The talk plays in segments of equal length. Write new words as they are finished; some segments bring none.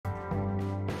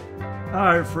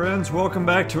Alright friends, welcome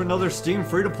back to another Steam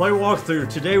free-to-play walkthrough.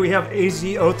 Today we have AZ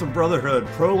Oath of Brotherhood,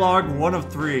 Prologue 1 of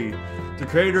 3. The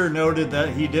creator noted that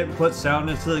he didn't put sound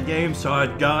into the game, so I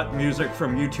got music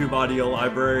from YouTube Audio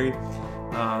Library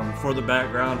for the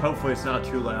background. Hopefully it's not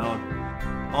too loud.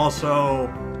 Also,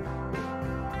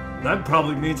 that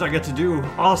probably means I get to do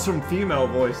awesome female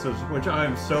voices, which I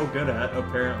am so good at,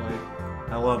 apparently.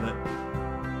 I love it.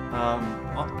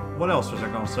 What else was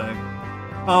I gonna say?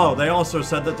 Oh, they also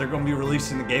said that they're going to be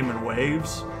releasing the game in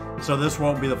waves, so this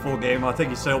won't be the full game. I think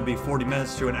he said it'll be 40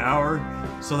 minutes to an hour,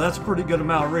 so that's a pretty good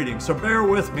amount of reading. So bear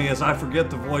with me as I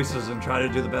forget the voices and try to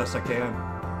do the best I can.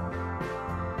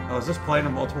 Oh, is this playing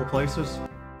in multiple places?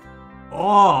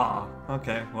 Oh,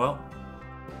 okay, well.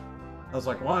 I was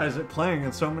like, why is it playing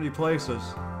in so many places?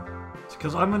 It's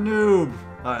because I'm a noob.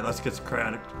 Alright, let's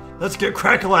get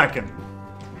crack-a-lackin'.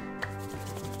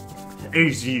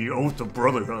 AZ Oath of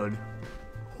Brotherhood.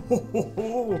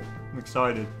 I'm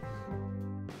excited.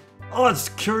 Oh, it's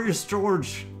Curious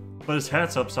George, but his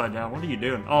hat's upside down. What are you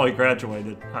doing? Oh, he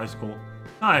graduated high school.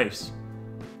 Nice.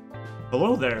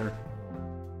 Hello there.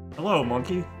 Hello,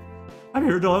 monkey. I'm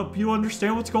here to help you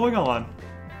understand what's going on.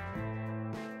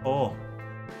 Oh,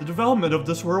 the development of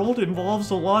this world involves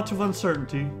a lot of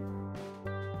uncertainty.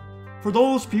 For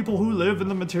those people who live in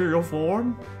the material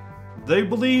form, they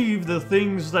believe the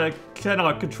things that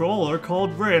cannot control are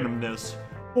called randomness.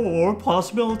 Or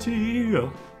possibility.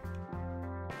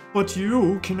 But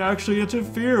you can actually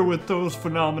interfere with those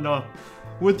phenomena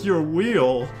with your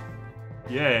wheel.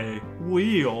 Yay,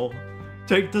 wheel.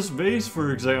 Take this vase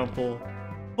for example.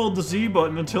 Hold the Z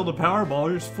button until the power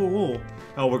bar is full.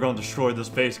 Oh, we're gonna destroy this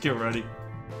vase, get ready.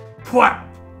 Pwap!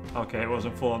 Okay, it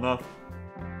wasn't full enough.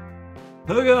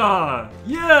 Hugah!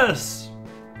 Yes!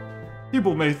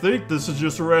 People may think this is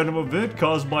just a random event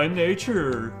caused by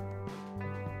nature.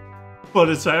 But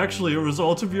it's actually a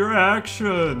result of your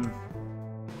action.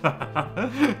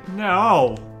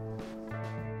 Now,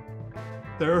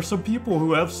 there are some people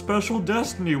who have special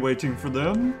destiny waiting for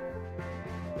them.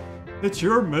 It's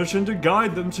your mission to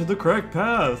guide them to the correct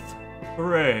path.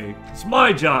 Hooray. It's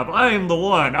my job. I am the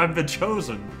one. I've been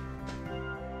chosen.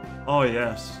 Oh,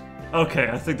 yes. Okay,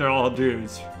 I think they're all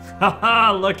dudes.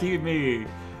 Haha, lucky me.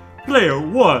 Player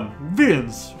 1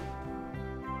 wins.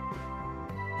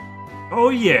 Oh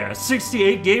yeah,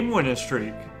 68 game winning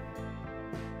streak.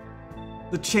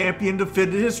 The champion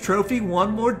defended his trophy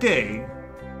one more day.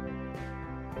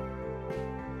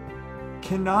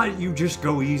 Cannot you just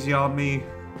go easy on me?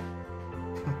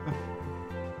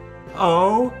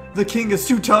 Oh, the king is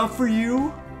too tough for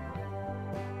you?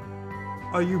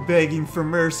 Are you begging for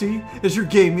mercy? Is your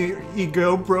gaming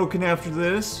ego broken after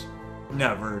this?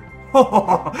 Never.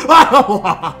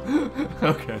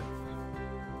 Okay.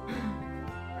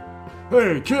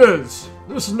 Hey, kids!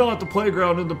 This is not the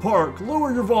playground in the park.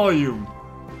 Lower your volume.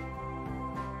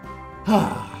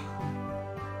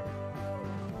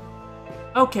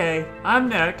 Okay, I'm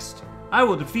next. I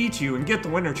will defeat you and get the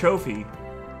winner trophy.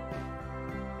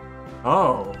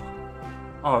 Oh,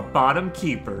 our bottom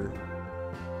keeper.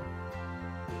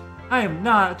 I am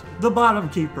not the bottom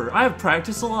keeper. I have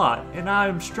practiced a lot, and I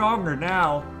am stronger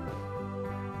now.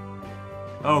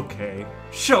 Okay,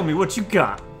 show me what you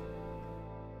got.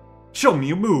 Show me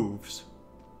your moves.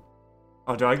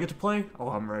 Oh, do I get to play? Oh,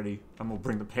 I'm ready. I'm gonna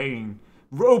bring the pain.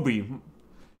 Roby.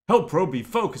 Help Roby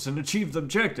focus and achieve the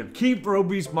objective. Keep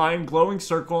Roby's mind glowing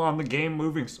circle on the game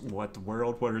moving. What the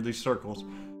world? What are these circles?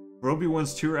 Roby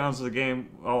wins 2 rounds of the game.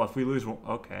 Oh, if we lose one.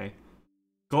 Okay.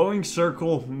 Glowing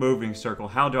circle, moving circle.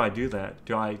 How do I do that?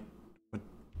 Do I...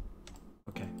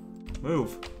 Okay.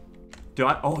 Move. Do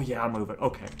I... Oh, yeah, I move it.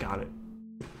 Okay, got it.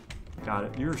 Got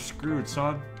it. You're screwed,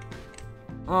 son.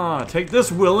 Take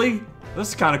this, Willie! This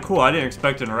is kind of cool. I didn't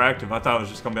expect interactive. I thought it was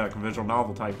just going to be like a visual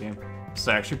novel type game. It's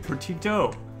actually pretty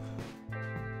dope.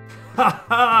 Ha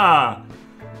ha!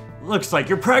 Looks like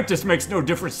your practice makes no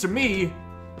difference to me.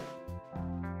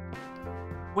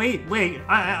 Wait.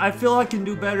 I feel I can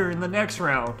do better in the next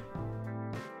round.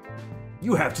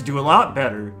 You have to do a lot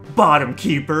better, bottom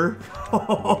keeper.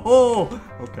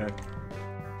 Okay.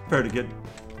 Prepare to get...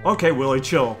 Okay, Willie,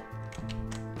 chill.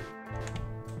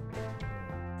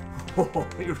 Oh,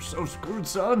 you're so screwed,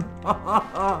 son.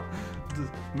 The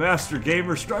master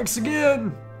gamer strikes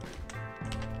again.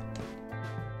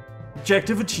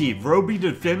 Objective achieved. Roby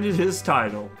defended his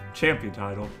title. Champion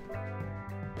title.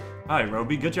 Hi,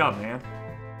 Roby. Good job, man.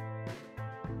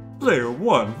 Player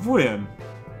 1 win.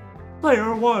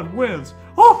 Player 1 wins.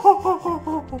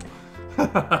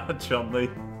 Chumley.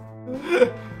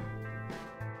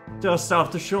 Dust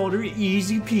off the shoulder,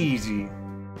 easy peasy.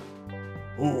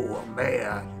 Oh,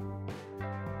 man.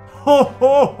 Ho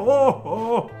ho ho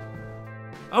ho!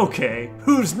 Okay,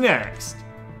 who's next?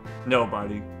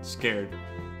 Nobody. Scared.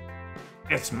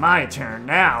 It's my turn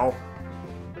now.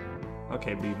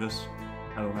 Okay, Beavis.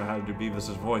 I don't know how to do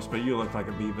Beavis' voice, but you look like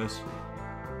a Beavis.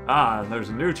 Ah, there's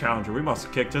a new challenger. We must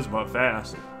have kicked his butt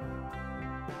fast.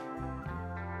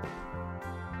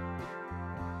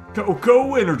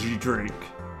 Cocoa Energy Drink.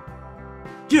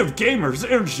 Give gamers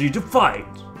energy to fight.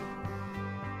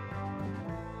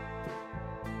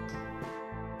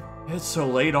 It's so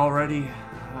late already.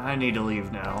 I need to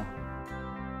leave now.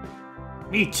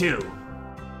 Me too.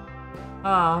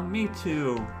 Ah, me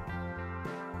too.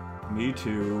 Me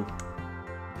too.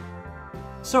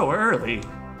 So early.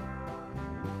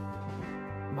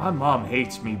 My mom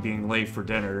hates me being late for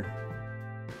dinner.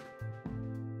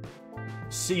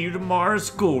 See you tomorrow at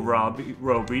school,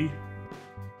 Roby.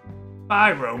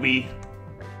 Bye, Roby.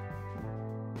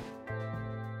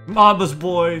 Mama's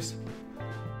boys.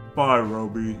 Bye,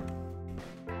 Roby.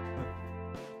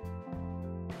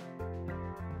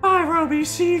 Bye, Roby.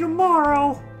 See you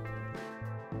tomorrow.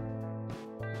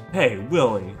 Hey,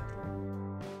 Willie.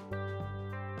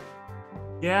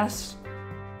 Yes?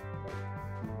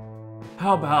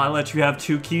 How about I let you have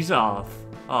 2 keys off?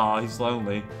 Aw, he's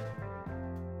lonely.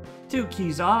 2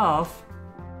 keys off?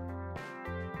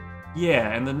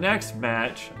 Yeah, in the next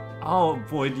match, I'll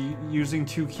avoid using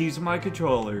 2 keys of my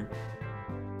controller.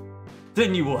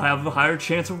 Then you will have a higher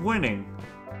chance of winning,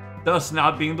 thus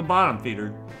not being the bottom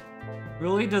feeder.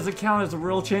 Really? Does it count as a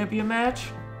real champion match?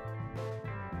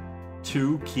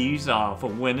 2 keys off, a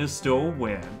win is still a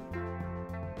win.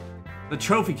 The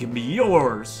trophy can be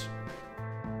yours.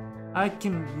 I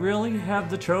can really have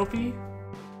the trophy?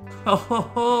 Ho ho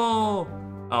ho!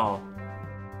 Oh.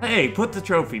 Hey, put the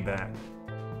trophy back.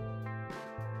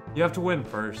 You have to win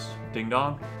first, ding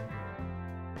dong.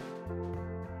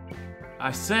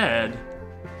 I said,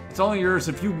 it's only yours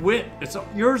if you win. It's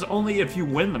yours only if you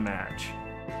win the match.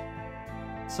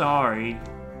 Sorry.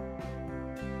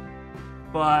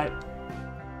 But,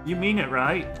 you mean it,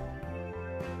 right?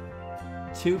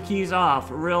 2 keys off,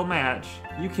 a real match.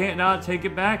 You can't not take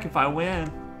it back if I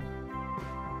win.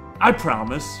 I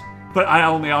promise, but I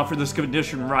only offer this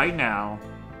condition right now.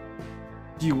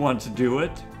 Do you want to do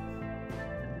it?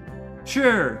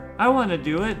 Sure, I want to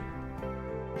do it.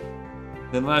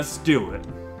 Then let's do it.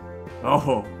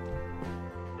 Oh.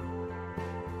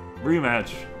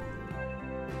 Rematch.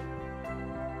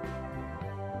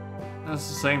 That's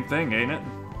the same thing, ain't it?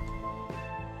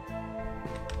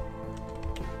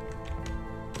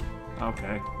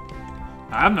 Okay.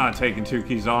 I'm not taking 2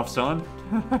 keys off, son.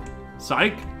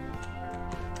 Psych.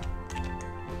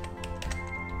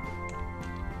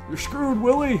 You're screwed,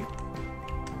 Willie.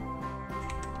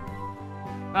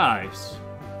 Nice.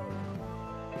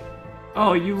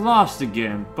 Oh, you lost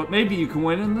again, but maybe you can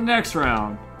win in the next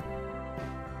round.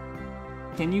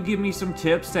 Can you give me some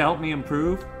tips to help me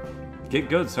improve? Get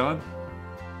good, son.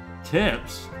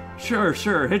 Tips? Sure,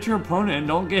 sure. Hit your opponent and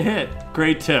don't get hit.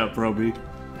 Great tip, Roby.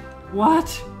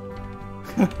 What?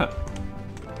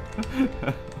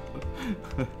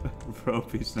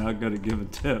 Roby's not gonna give him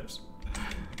tips.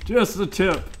 Just the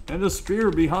tip and the spear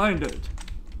behind it.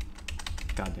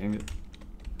 God dang it.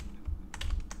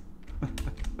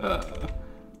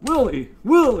 Willie!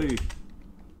 Willie!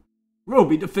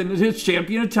 Roby defended his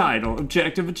champion title.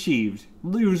 Objective achieved.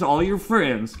 Lose all your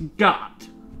friends. Got.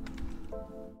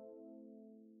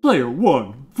 Player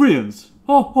 1 wins.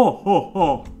 Ho ho ho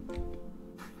ho.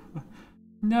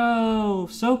 No,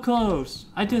 so close.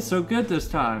 I did so good this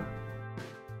time.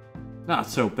 Not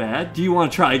so bad. Do you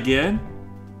want to try again?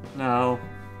 No.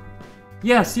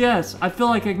 Yes, yes. I feel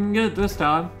like I can get it this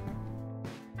time.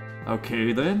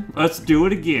 Okay then, let's do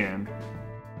it again.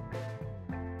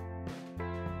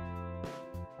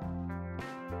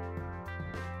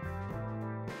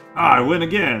 I win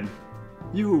again.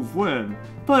 You win.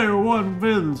 Player 1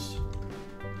 wins.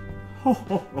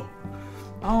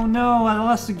 Oh no, I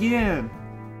lost again.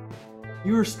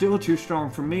 You are still too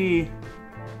strong for me.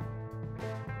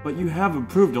 But you have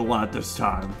improved a lot this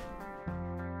time.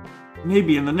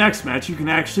 Maybe in the next match you can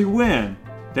actually win.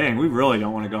 Dang, we really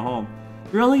don't want to go home.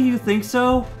 Really? You think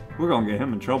so? We're gonna get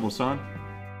him in trouble, son.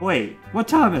 Wait, what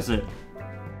time is it?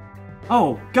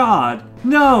 Oh, God.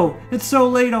 No! It's so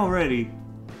late already.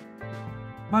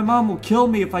 My mom will kill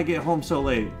me if I get home so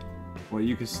late. Well,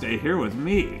 you can stay here with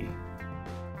me.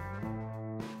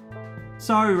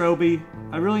 Sorry, Roby.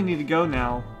 I really need to go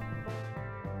now.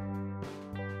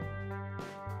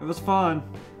 It was fun.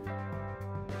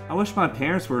 I wish my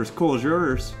parents were as cool as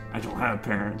yours. I don't have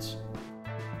parents.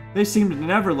 They seem to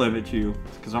never live at you,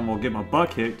 because I'm gonna get my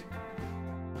butt kicked.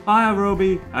 Bye,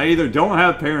 Roby. I either don't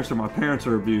have parents or my parents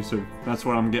are abusive. That's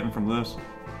what I'm getting from this.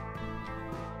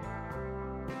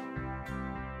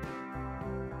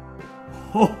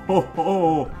 Ho ho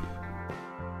ho!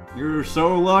 You're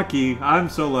so lucky. I'm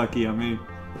so lucky, I mean.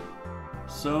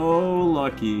 So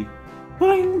lucky.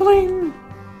 Bling bling!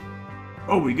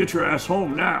 Oh, we get your ass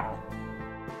home now.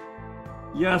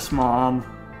 Yes, Mom.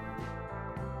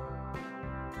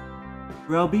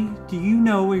 Roby, do you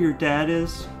know where your dad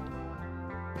is?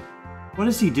 What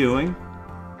is he doing?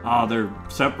 Ah, they're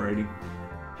separating.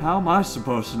 How am I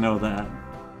supposed to know that?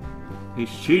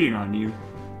 He's cheating on you.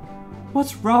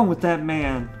 What's wrong with that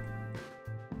man?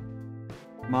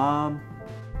 Mom,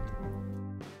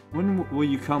 when will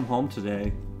you come home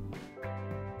today?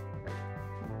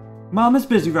 Mom is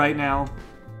busy right now.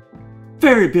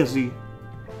 Very busy.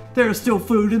 There is still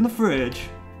food in the fridge.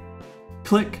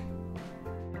 Click.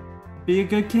 Be a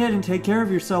good kid and take care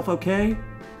of yourself, okay?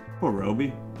 Poor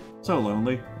Roby. So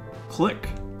lonely. Click.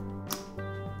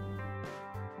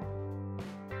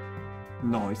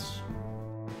 Nice.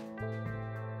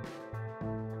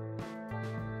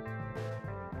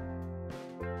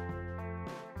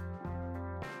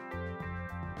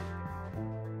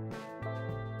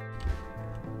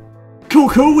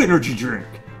 Cocoa energy drink.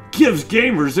 Gives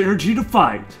gamers energy to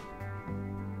fight.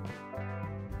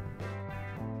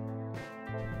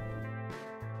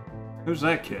 Who's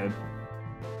that kid?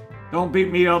 Don't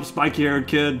beat me up, spiky-haired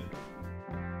kid.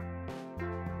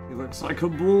 He looks like a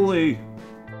bully.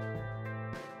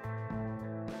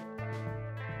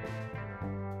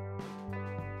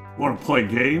 Wanna play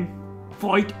game?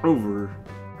 Fight over.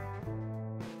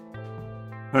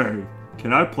 Hey,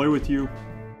 can I play with you?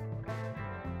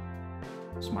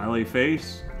 Smiley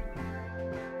face.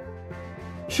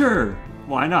 Sure,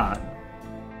 why not?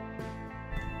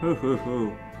 Hoo hoo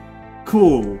hoo.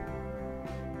 Cool.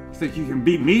 You think you can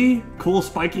beat me, cool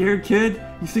spiky-haired kid?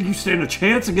 You think you stand a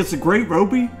chance against the great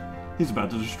Roby? He's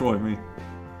about to destroy me.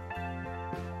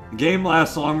 The game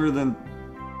lasts longer than...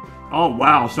 Oh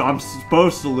wow, so I'm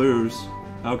supposed to lose.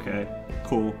 Okay,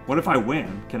 cool. What if I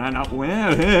win? Can I not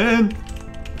win?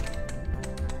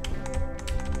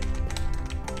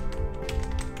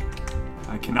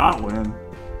 I cannot win.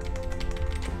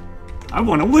 I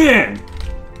want to win!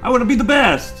 I want to be the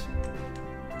best!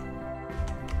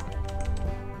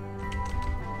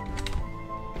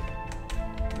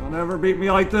 You'll never beat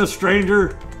me like this,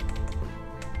 stranger.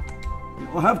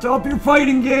 You'll have to up your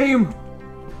fighting game.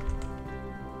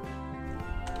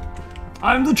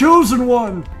 I'm the chosen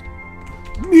one!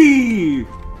 Me!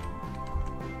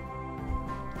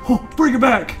 Oh, bring it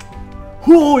back!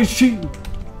 Oh, he's cheating!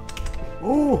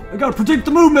 Oh, I gotta predict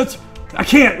the movements! I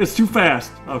can't, it's too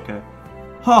fast. Okay.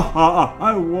 Ha ha,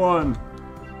 I won.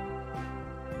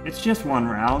 It's just one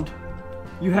round.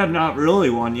 You have not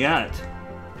really won yet.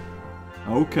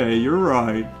 Okay, you're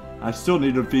right. I still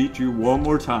need to beat you one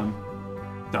more time.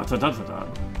 Da da da da da.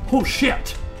 Oh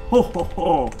shit! Ho ho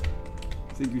ho!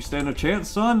 Think you stand a chance,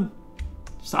 son?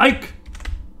 Psych!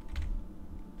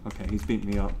 Okay, he's beating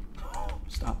me up.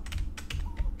 Stop.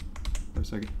 For a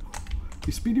second.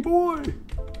 He's Speedy Boy!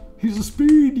 He's a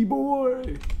Speedy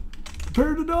Boy!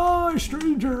 Prepare to die,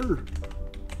 stranger!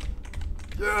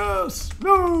 Yes!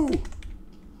 No!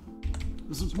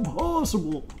 This is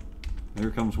impossible! There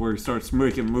comes where he starts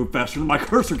making me move faster than my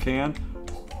cursor can.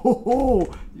 Ho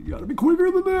ho! You gotta be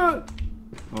quicker than that!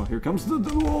 Oh, here comes the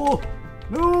duel!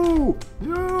 No!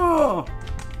 Yeah!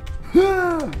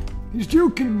 Ha! He's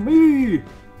juking me!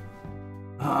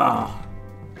 Ah.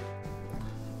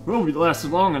 Roby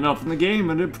lasted long enough in the game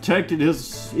and it protected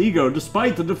his ego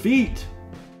despite the defeat.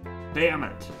 Damn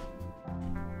it.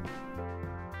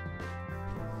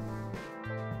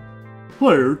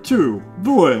 Player 2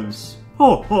 wins.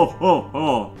 Ho ho ho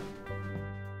ho.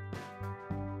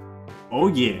 Oh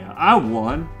yeah, I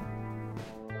won.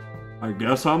 I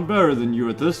guess I'm better than you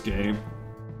at this game.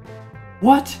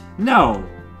 What? No!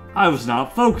 I was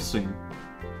not focusing.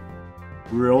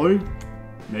 Really?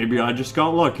 Maybe I just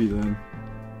got lucky then.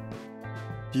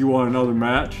 Do you want another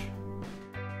match?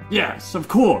 Yes, of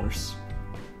course!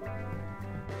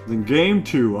 Then game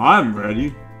 2, I'm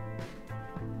ready.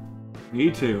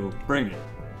 Me too, bring it.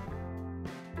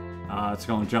 It's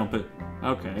gonna jump it.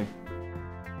 Okay.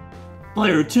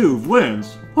 Player 2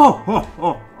 wins! Ho ho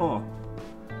ho ho!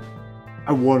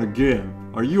 I won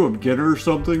again. Are you a beginner or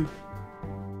something?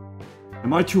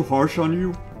 Am I too harsh on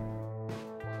you?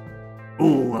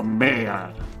 Oh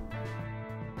man!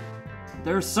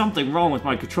 There's something wrong with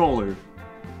my controller.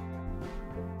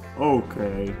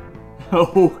 Okay.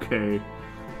 Okay.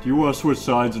 Do you want to switch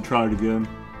sides and try it again?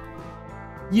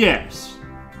 Yes.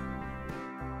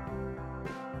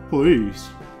 Please.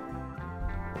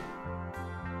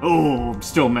 Oh, I'm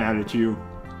still mad at you.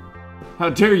 How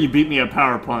dare you beat me at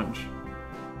Power Punch?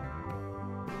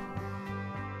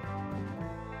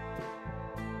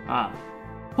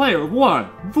 Player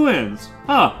 1 wins!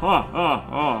 Ha ha ha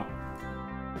ha!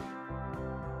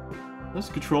 This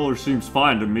controller seems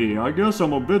fine to me. I guess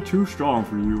I'm a bit too strong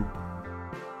for you.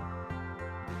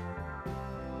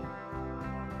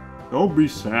 Don't be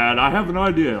sad, I have an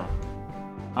idea.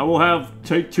 I will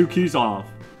take 2 keys off.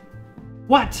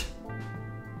 What?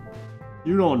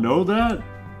 You don't know that?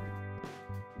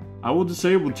 I will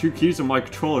disable 2 keys on my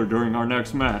controller during our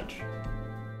next match.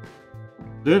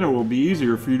 Then it will be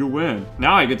easier for you to win.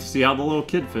 Now I get to see how the little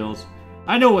kid feels.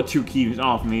 I know what 2 keys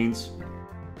off means.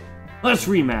 Let's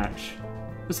rematch.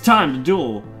 It's time to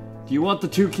duel. Do you want the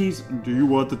 2 keys? Do you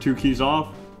want the 2 keys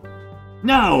off?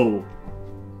 No!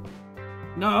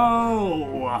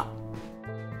 No!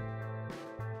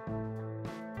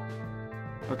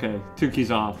 Okay, 2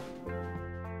 keys off.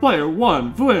 Player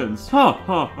 1 wins! Ha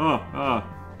ha ha ha!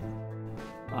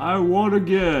 I won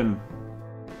again!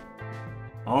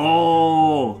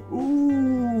 Oh!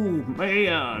 Ooh,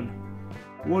 man!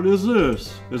 What is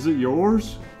this? Is it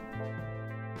yours?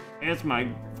 It's my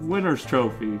winner's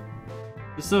trophy.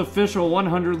 It's the official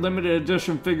 100 limited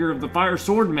edition figure of the Fire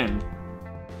Swordman.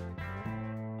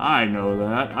 I know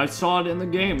that. I saw it in the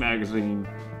game magazine.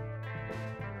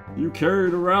 You carry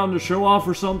it around to show off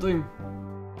or something?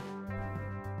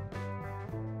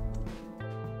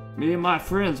 Me and my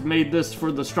friends made this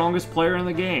for the strongest player in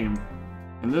the game.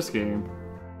 In this game.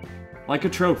 Like a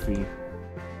trophy.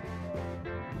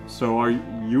 So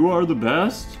you are the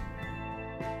best?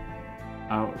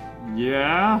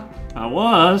 Yeah, I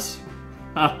was.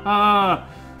 Haha.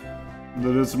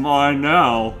 Then it's mine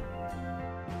now.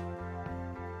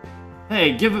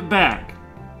 Hey, give it back.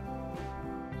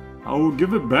 I will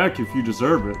give it back if you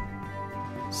deserve it.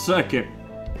 Second.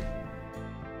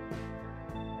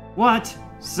 What?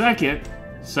 Second?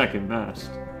 Second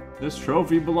best. This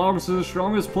trophy belongs to the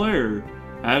strongest player,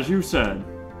 as you said.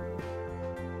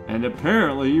 And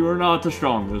apparently you are not the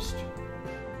strongest.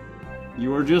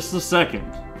 You are just the second.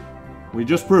 We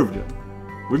just proved it.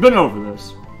 We've been over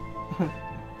this.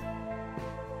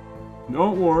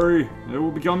 Don't worry, it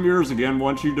will become yours again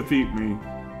once you defeat me.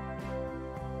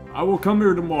 I will come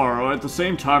here tomorrow at the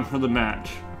same time for the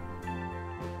match.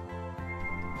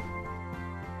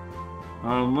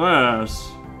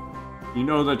 Unless you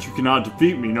know that you cannot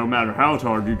defeat me no matter how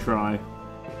hard you try.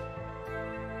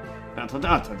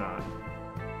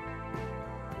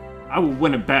 I will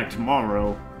win it back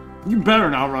tomorrow. You better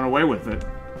not run away with it.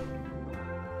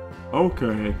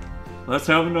 Okay, let's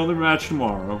have another match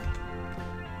tomorrow.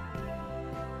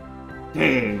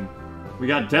 Dang, we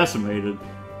got decimated.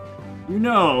 You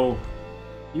know,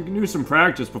 you can do some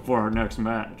practice before our next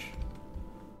match.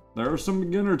 There are some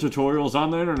beginner tutorials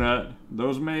on the internet.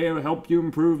 Those may help you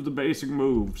improve the basic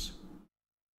moves.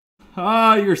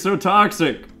 Ah, you're so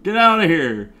toxic. Get out of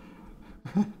here.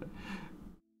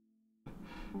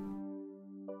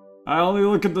 I only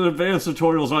look at the advanced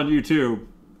tutorials on YouTube.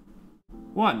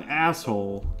 What an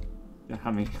asshole.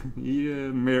 I mean,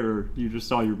 yeah, mirror. You just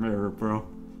saw your mirror, bro.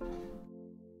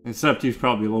 Except he's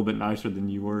probably a little bit nicer than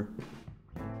you were.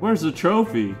 Where's the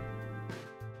trophy?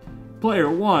 Player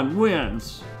 1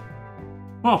 wins.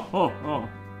 Oh, oh, oh.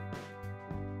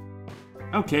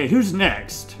 Okay, who's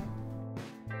next?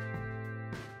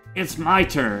 It's my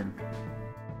turn.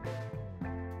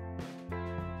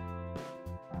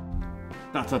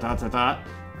 Dot, dot, dot, dot, dot.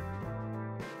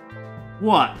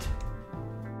 What?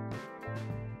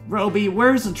 Roby,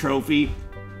 where's the trophy?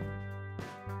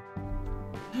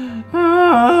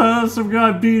 Ah, some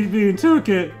guy beat me and took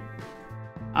it.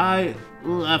 I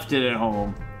left it at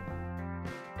home.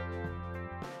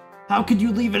 How could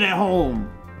you leave it at home?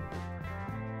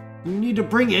 You need to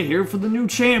bring it here for the new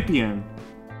champion.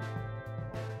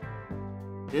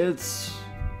 It's...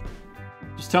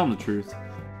 Just tell him the truth.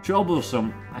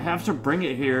 Troublesome. I have to bring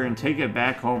it here and take it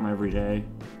back home every day.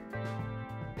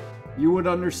 You would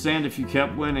understand if you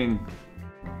kept winning.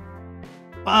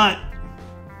 But...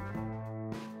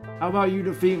 how about you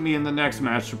defeat me in the next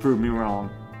match to prove me wrong?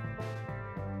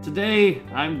 Today,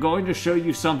 I'm going to show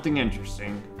you something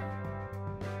interesting.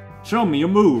 Show me your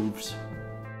moves.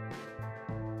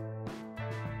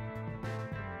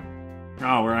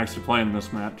 Oh, we're actually playing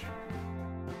this match.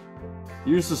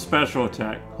 Use the special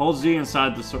attack. Hold Z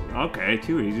inside the sword. Okay,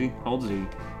 too easy. Hold Z.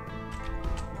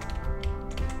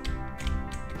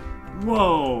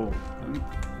 Whoa! I'm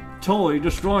totally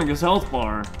destroying his health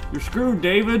bar. You're screwed,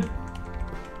 David!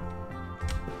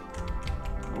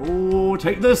 Oh,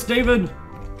 take this, David!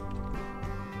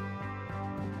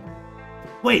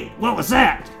 Wait, what was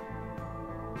that?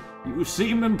 You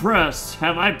seem impressed.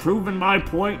 Have I proven my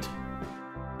point?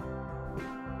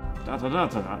 Da da da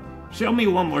da da. Show me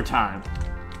one more time.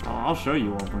 Oh, I'll show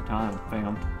you one more time,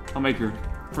 fam. I'll make your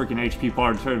freaking HP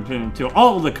bar turned into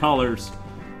all the colors.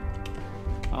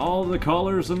 All the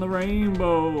colors in the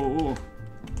rainbow.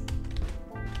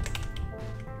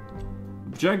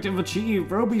 Objective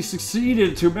achieved. Roby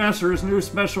succeeded to master his new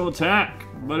special attack,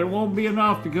 but it won't be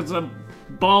enough because the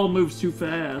ball moves too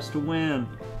fast to win.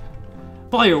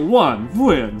 Player 1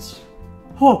 wins.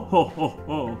 Ho ho ho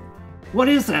ho. What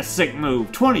is that sick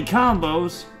move? 20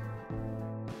 combos?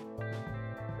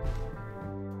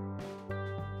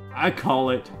 I call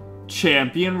it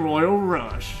Champion Royal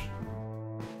Rush.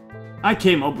 I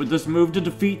came up with this move to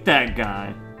defeat that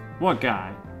guy. What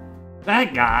guy?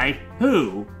 That guy?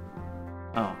 Who?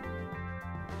 Oh.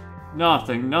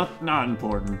 Nothing. Not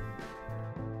important.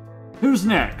 Who's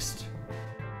next?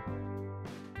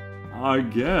 I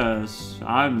guess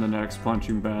I'm the next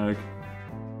punching bag.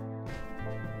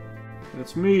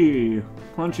 It's me,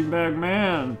 Punching Bag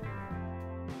Man.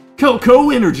 Cocoa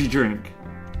Energy Drink.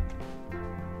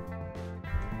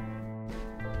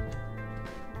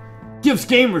 Gives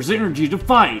gamers energy to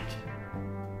fight.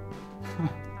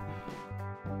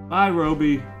 Bye,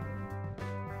 Roby.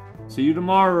 See you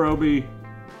tomorrow, Roby.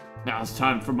 Now it's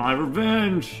time for my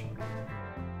revenge.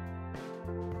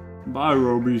 Bye,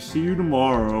 Roby. See you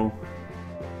tomorrow.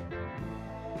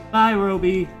 Bye,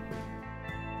 Roby.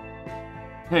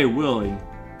 Hey, Willie.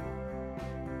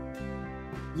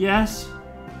 Yes?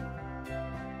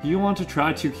 Do you want to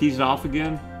try 2 keys off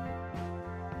again?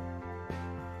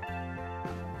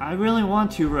 I really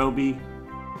want to, Roby.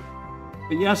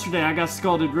 But yesterday I got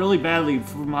scolded really badly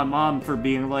from my mom for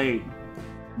being late.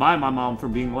 By my mom for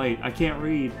being late. I can't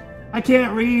read. I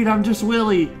can't read! I'm just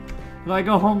Willie! If I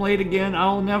go home late again,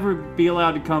 I'll never be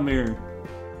allowed to come here.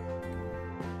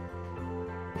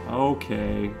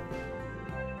 Okay.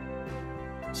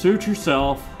 Suit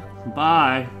yourself.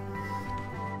 Bye.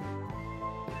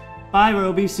 Bye,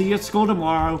 Roby. See you at school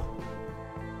tomorrow.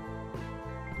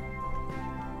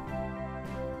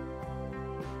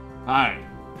 Hi.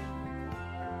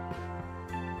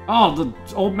 Oh,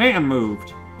 the old man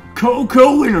moved.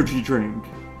 Cocoa Energy Drink.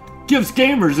 Gives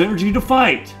gamers energy to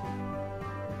fight.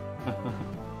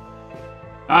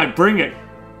 Alright, bring it.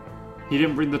 He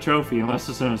didn't bring the trophy unless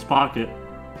it's in his pocket.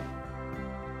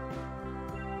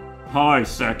 Hi,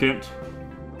 second.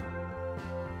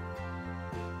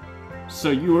 So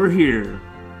you were here.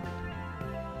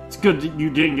 It's good that you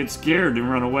didn't get scared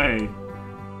and run away.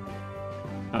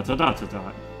 Dot dot dot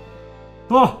dot.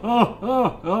 Oh, oh,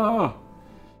 oh, oh.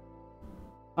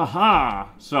 Aha!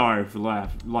 Sorry for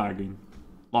logging.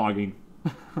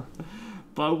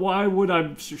 But why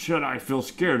should I feel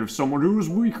scared of someone who is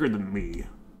weaker than me?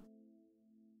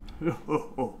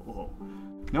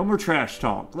 No more trash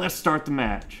talk. Let's start the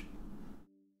match.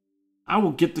 I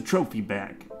will get the trophy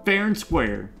back, fair and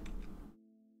square.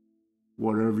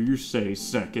 Whatever you say,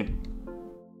 second.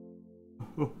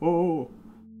 Oh,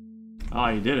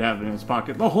 he did have it in his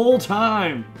pocket the whole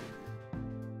time!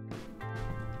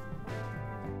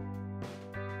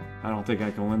 I don't think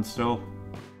I can win still.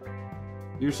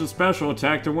 Use the special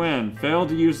attack to win. Failed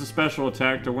to use the special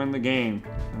attack to win the game.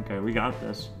 Okay, we got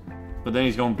this. But then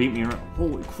he's gonna beat me around.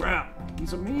 Holy crap!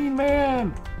 He's a mean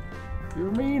man! You're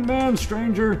a mean man,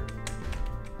 stranger!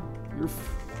 You're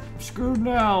screwed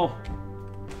now!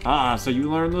 Ah, so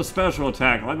you learned the special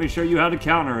attack. Let me show you how to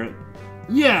counter it.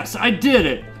 Yes, I did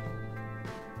it!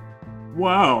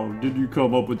 Wow, did you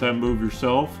come up with that move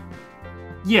yourself?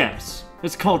 Yes,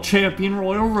 it's called Champion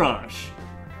Royal Rush.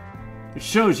 It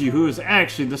shows you who is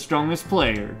actually the strongest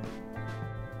player.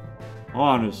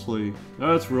 Honestly,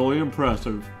 that's really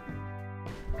impressive.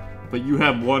 But you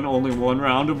have only one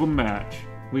round of a match.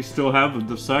 We still have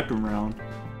the second round.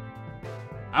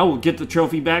 I will get the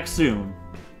trophy back soon.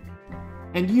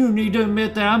 And you need to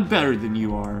admit that I'm better than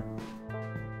you are.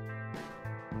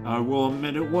 I will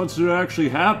admit it once it actually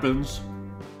happens.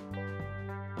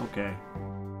 Okay.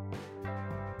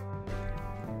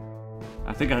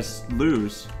 I think I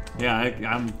lose. Yeah,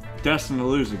 I'm destined to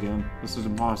lose again. This is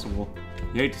impossible.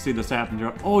 You hate to see this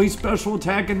happen. Oh, he's special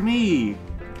attacking me!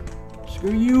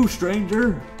 Screw you,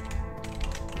 stranger!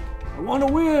 I want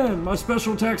to win! My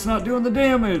special attack's not doing the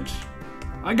damage!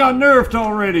 I got nerfed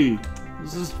already!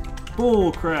 This is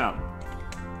bull crap.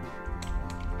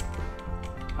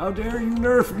 How dare you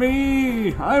nerf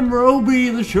me! I'm Roby,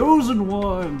 the chosen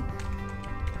one!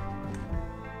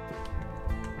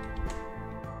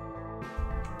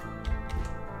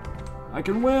 I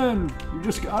can win! You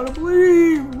just gotta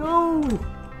believe! No!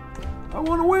 I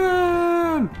wanna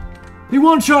win! He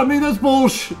one-shot me, that's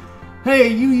bullshit! Hey,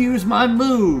 you used my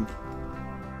move!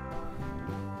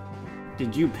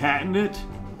 Did you patent it?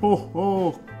 Ho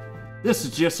ho! This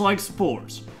is just like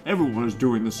sports. Everyone is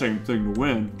doing the same thing to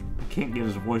win. I can't get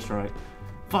his voice right.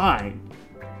 Fine.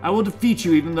 I will defeat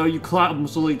you even though you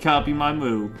clumsily copy my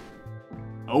move.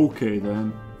 Okay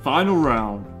then. Final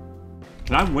round.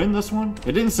 Can I win this one?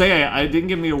 It didn't say it didn't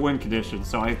give me a win condition,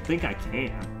 so I think I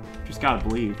can. Just gotta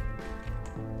believe.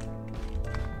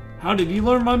 How did you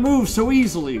learn my move so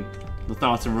easily? The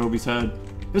thoughts in Roby's head.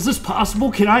 Is this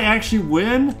possible? Can I actually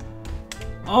win?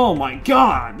 Oh my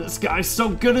god, this guy's so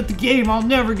good at the game, I'll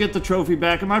never get the trophy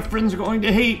back and my friends are going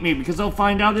to hate me because they'll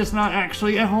find out it's not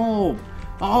actually at home.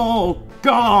 Oh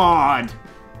god!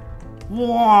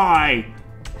 Why?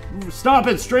 Stop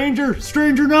it, stranger!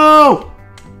 Stranger, no!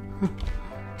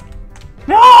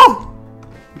 No!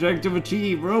 Objective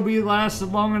achieved. Roby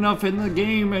lasted long enough in the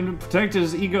game and protected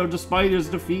his ego despite his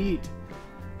defeat.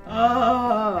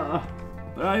 But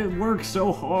I worked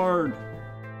so hard.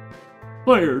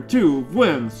 Player 2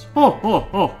 wins. Ho ho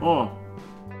ho ho.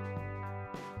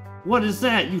 What is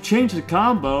that? You changed the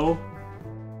combo.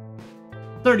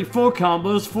 34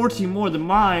 combos, 14 more than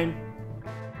mine.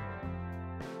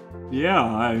 Yeah,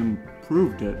 I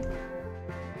improved it.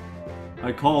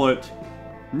 I call it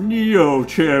Neo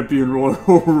Champion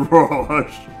Royal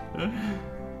Rush.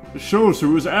 It shows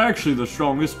who is actually the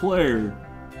strongest player.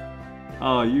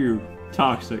 Oh, you.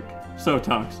 Toxic. So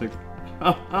toxic.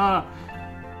 Haha.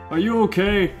 Are you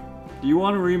okay? Do you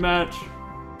want a rematch?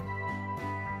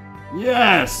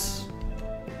 Yes!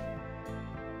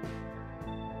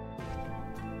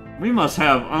 We must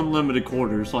have unlimited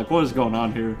quarters. Like, what is going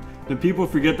on here? Do people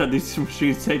forget that these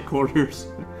machines take quarters?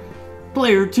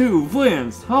 Player 2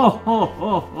 wins! Ho ho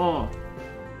ho ho!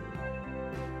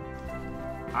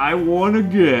 I won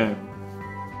again.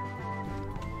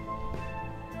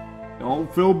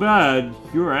 Don't feel bad.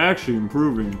 You're actually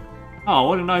improving. Oh,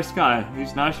 what a nice guy.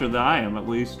 He's nicer than I am, at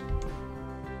least.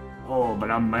 Oh,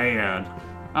 but I'm mad.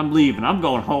 I'm leaving. I'm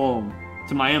going home.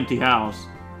 To my empty house.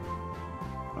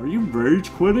 Are you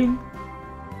rage quitting?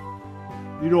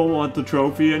 You don't want the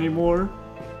trophy anymore?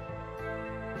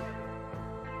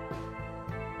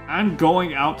 I'm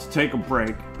going out to take a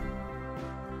break.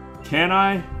 Can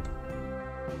I?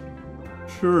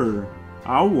 Sure.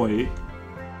 I'll wait.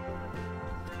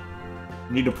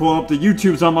 Need to pull up the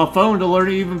YouTubes on my phone to learn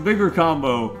an even bigger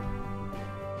combo.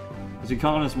 Is he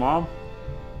calling his mom?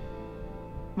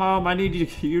 Mom, I need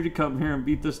you to come here and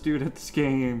beat this dude at this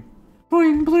game.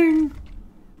 Bling bling.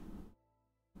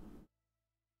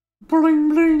 Bling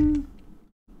bling.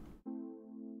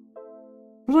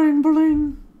 Bling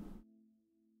bling.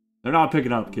 They're not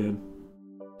picking up, kid.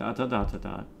 Dot dot dot dot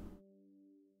dot.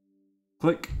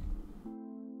 Click.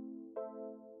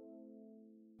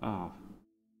 Ah.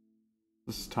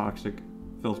 This is toxic.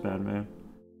 Feels bad, man.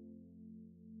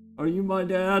 Are you my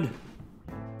dad?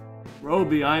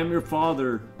 Roby, I am your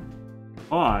father.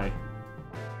 Why?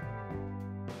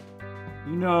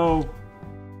 You know,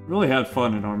 really had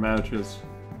fun in our matches.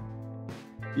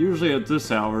 Usually at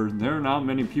this hour, there are not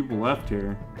many people left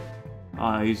here.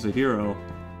 Ah, he's the hero.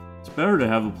 It's better to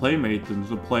have a playmate than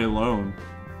to play alone.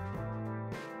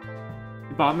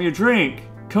 He bought me a drink!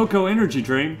 Cocoa energy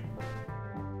drink!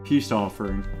 Peace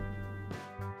offering.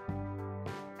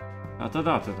 Dot dot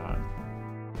dot dot dot.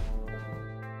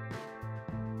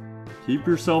 Keep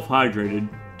yourself hydrated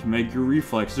to make your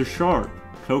reflexes sharp.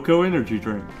 Cocoa energy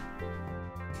drink.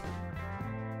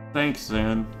 Thanks,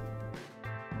 Zen.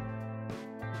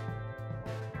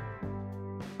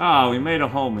 Ah, we made a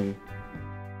homie.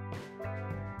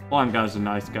 Blonde guy's a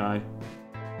nice guy.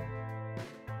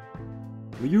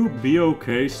 Will you be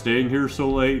okay staying here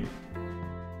so late?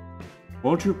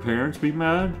 Won't your parents be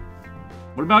mad?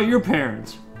 What about your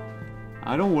parents?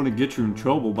 I don't want to get you in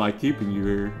trouble by keeping you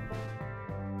here.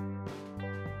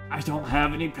 I don't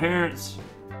have any parents.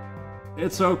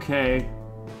 It's okay.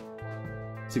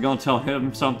 Is he gonna tell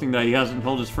him something that he hasn't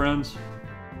told his friends?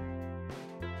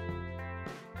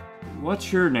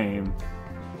 What's your name?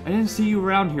 I didn't see you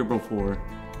around here before.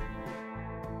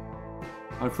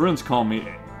 My friends call me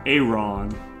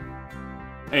Aaron.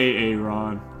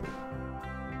 Aaron.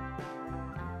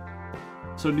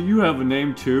 So do you have a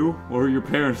name too? Or your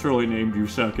parents really named you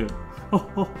second?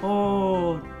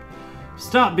 Oh,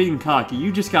 stop being cocky.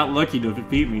 You just got lucky to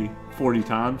defeat me 40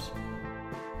 times.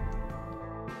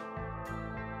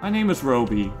 My name is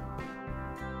Roby.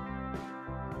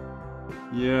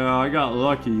 Yeah, I got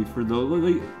lucky for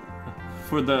the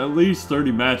at least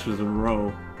 30 matches in a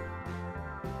row.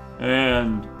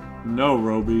 And no,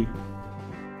 Roby.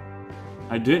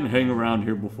 I didn't hang around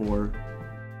here before.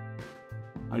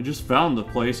 I just found the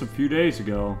place a few days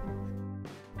ago.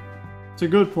 It's a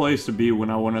good place to be when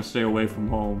I want to stay away from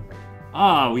home.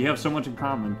 Ah, we have so much in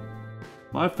common.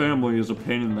 My family is a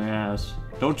pain in the ass.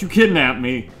 Don't you kidnap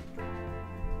me!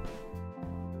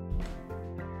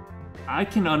 I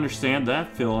can understand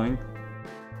that feeling.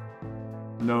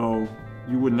 No,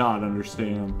 you would not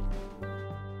understand.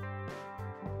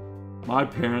 My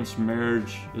parents'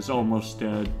 marriage is almost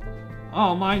dead.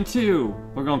 Oh, mine too!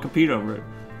 We're gonna compete over it.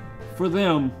 For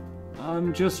them,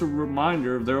 I'm just a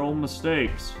reminder of their old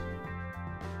mistakes.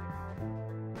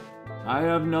 I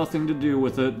have nothing to do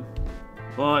with it,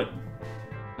 but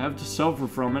I have to suffer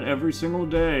from it every single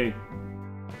day.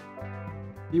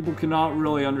 People cannot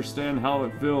really understand how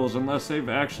it feels unless they've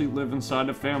actually lived inside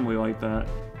a family like that.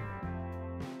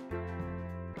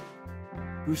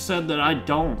 Who said that I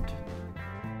don't?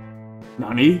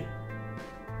 Nani?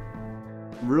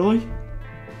 Really?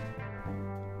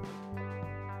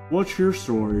 What's your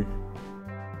story?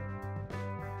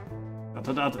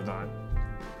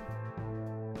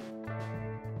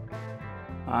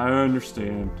 I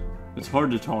understand. It's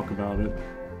hard to talk about it.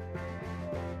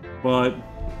 But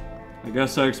I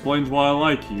guess that explains why I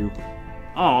like you.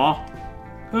 Aw.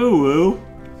 Hoo-woo.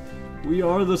 We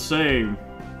are the same.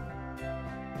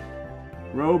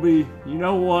 Roby, you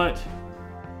know what?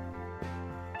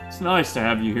 It's nice to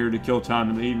have you here to kill time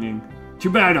in the evening.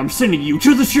 Too bad I'm sending you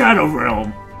to the Shadow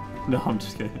Realm! No, I'm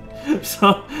just kidding.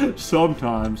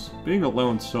 Sometimes, being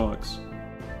alone sucks.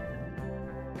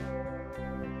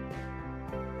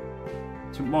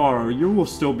 Tomorrow, you will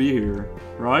still be here,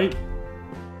 right?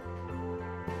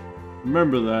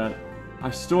 Remember that. I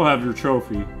still have your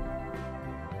trophy.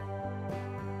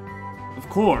 Of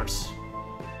course.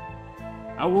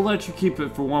 I will let you keep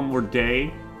it for one more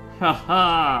day.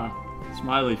 Haha!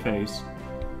 Smiley face.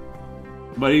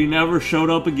 But he never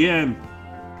showed up again.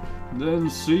 Then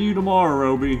see you tomorrow,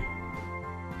 Roby.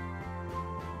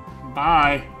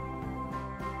 Bye.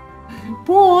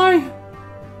 Boy!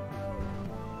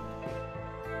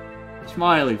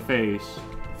 Smiley face.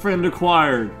 Friend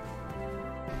acquired.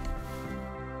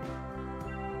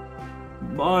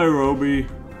 Bye, Roby.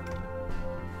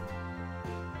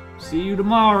 See you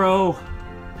tomorrow.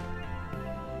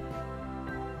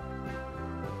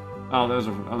 Oh, those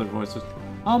are other voices.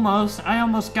 Almost. I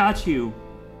almost got you.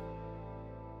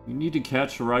 You need to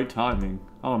catch the right timing.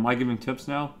 Oh, am I giving tips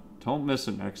now? Don't miss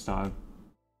it next time.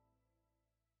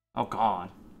 Oh, God.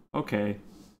 Okay.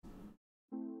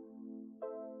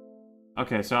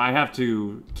 Okay, so I have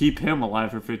to keep him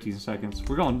alive for 15 seconds.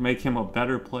 We're gonna make him a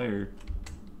better player.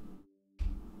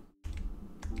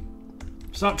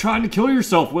 Stop trying to kill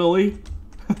yourself, Willie!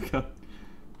 Okay.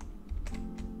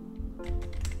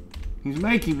 He's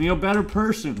making me a better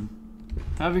person.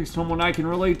 Having someone I can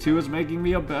relate to is making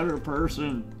me a better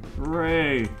person.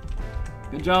 Hooray.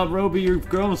 Good job, Roby. You've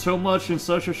grown so much in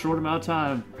such a short amount of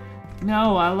time.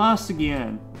 No, I lost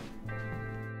again.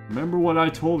 Remember what I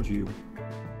told you.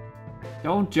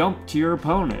 Don't jump to your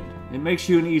opponent. It makes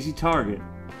you an easy target.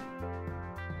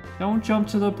 Don't jump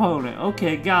to the opponent.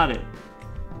 Okay, got it.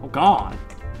 Oh, God.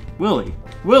 Willie.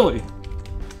 Willie!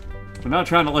 We're not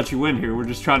trying to let you win here. We're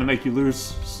just trying to make you lose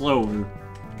slower.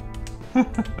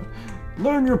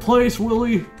 Learn your place,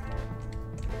 Willie!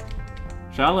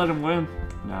 Should I let him win?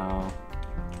 No.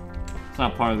 It's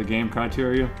not part of the game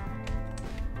criteria.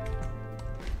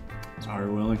 Sorry,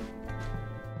 Willie.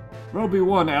 Roby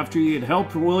won after he had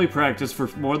helped Willie practice for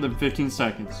more than 15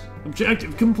 seconds.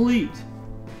 Objective complete!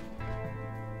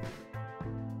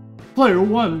 Player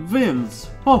 1 wins!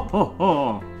 Ho ho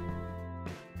ho!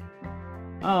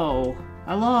 Oh,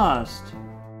 I lost.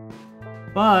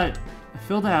 But I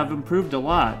feel to have improved a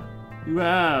lot. You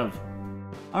have.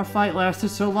 Our fight lasted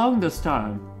so long this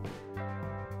time.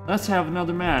 Let's have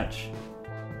another match.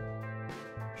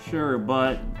 Sure,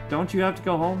 but don't you have to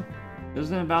go home?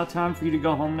 Isn't it about time for you to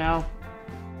go home now?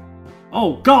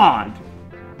 Oh, God!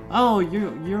 Oh,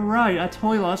 you're right. I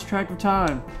totally lost track of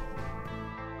time.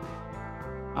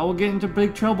 I will get into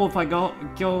big trouble if I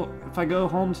go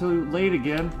home too late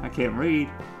again. I can't read.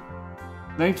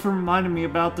 Thanks for reminding me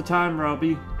about the time,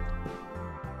 Roby.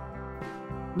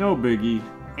 No biggie.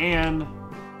 And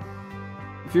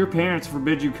if your parents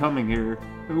forbid you coming here,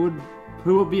 who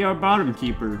would be our bottom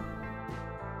keeper?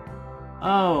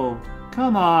 Oh,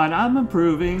 come on, I'm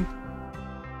improving.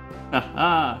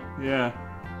 Haha, yeah.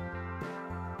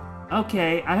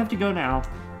 Okay, I have to go now.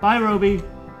 Bye, Roby.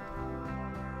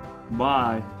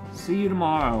 Bye. See you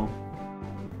tomorrow.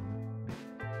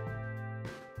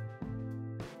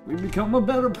 We become a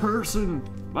better person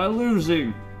by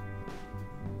losing.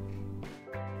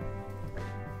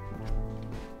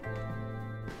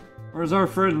 Where's our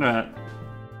friend at?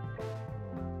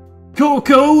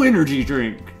 Cocoa energy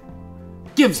drink.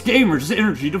 Gives gamers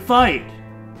energy to fight.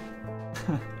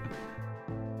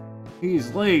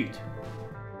 He's late.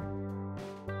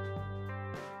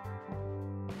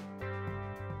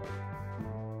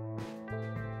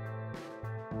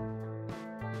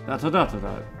 Da da da da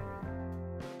da.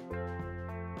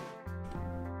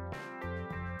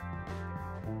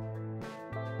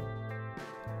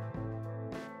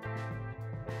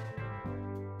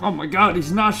 Oh my god,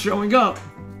 he's not showing up!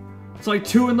 It's like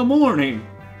 2 in the morning!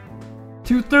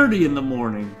 2:30 in the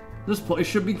morning! This place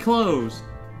should be closed!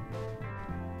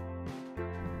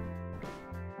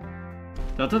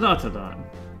 Da da da da da.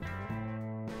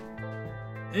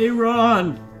 Hey,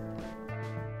 Ron!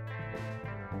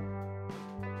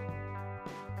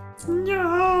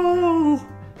 No!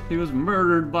 He was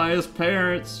murdered by his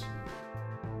parents.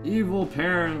 Evil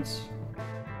parents.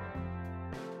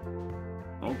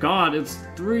 Oh god, it's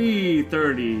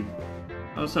 3:30.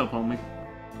 What's up, homie?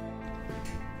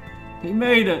 He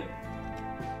made it.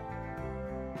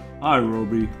 Hi,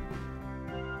 Roby.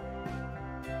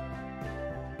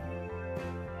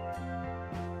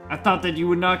 I thought that you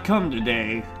would not come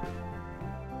today.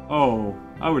 Oh,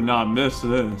 I would not miss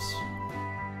this.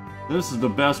 This is the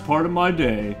best part of my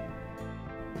day.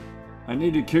 I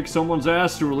need to kick someone's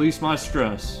ass to release my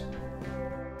stress.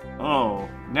 Oh,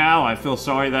 now I feel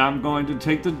sorry that I'm going to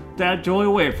take that joy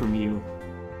away from you.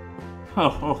 Ho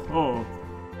ho ho.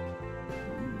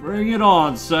 Bring it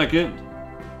on, second.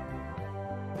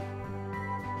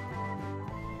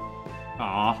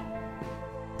 Aw.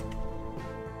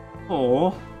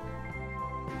 Oh.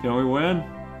 Can we win?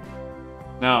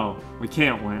 No, we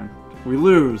can't win. We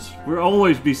lose. We'll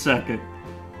always be second.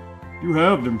 You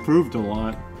have improved a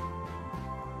lot.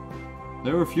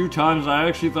 There were a few times I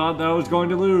actually thought that I was going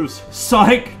to lose.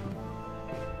 Psych!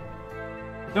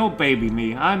 Don't baby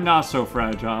me. I'm not so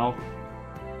fragile.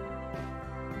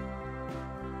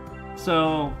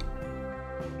 So,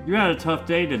 you had a tough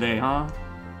day today, huh?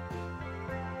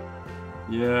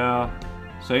 Yeah,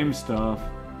 same stuff.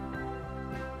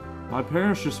 My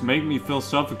parents just make me feel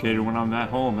suffocated when I'm at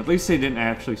home. At least they didn't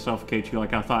actually suffocate you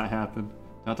like I thought happened.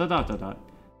 Dot dot dot dot dot.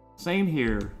 Same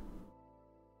here.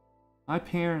 My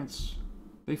parents,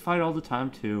 they fight all the time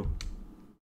too.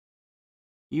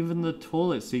 Even the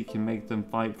toilet seat can make them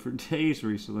fight for days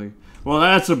recently. Well,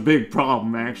 that's a big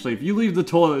problem actually. If you leave the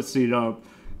toilet seat up,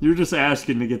 you're just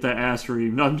asking to get that ass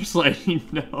reamed. I'm just letting you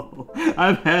know.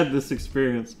 I've had this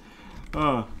experience.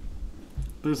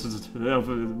 This is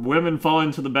women fall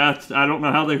into the bath. I don't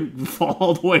know how they fall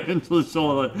all the way into the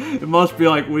toilet. It must be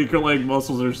like weaker leg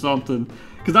muscles or something.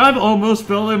 Because I've almost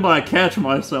fell in, but I catch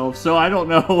myself, so I don't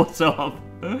know what's up.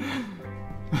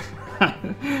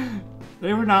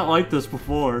 They were not like this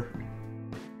before.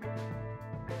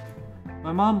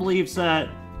 My mom believes that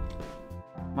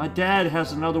my dad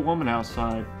has another woman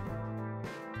outside.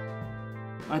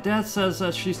 My dad says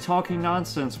that she's talking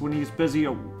nonsense when he's busy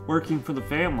working for the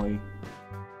family.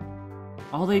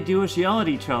 All they do is yell at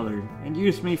each other and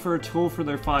use me for a tool for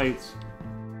their fights.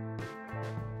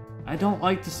 I don't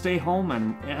like to stay home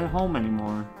at home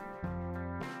anymore.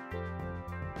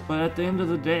 But at the end of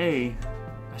the day,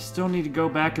 I still need to go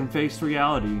back and face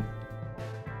reality.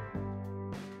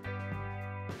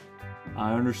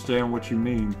 I understand what you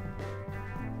mean.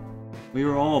 We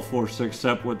are all forced to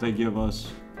accept what they give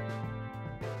us.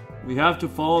 We have to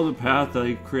follow the path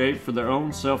they create for their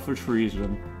own selfish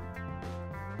reason.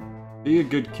 Be a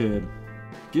good kid.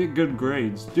 Get good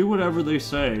grades. Do whatever they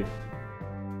say.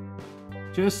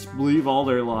 Just believe all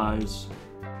their lies.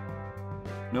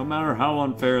 No matter how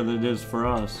unfair that is for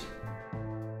us.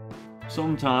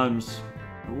 Sometimes,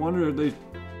 I wonder if they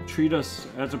treat us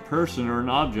as a person or an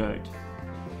object.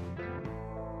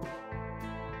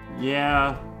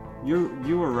 Yeah,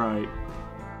 you were right.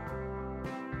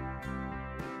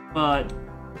 But,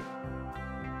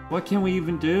 what can we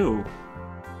even do?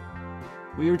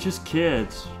 We were just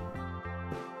kids.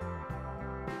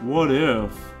 What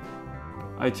if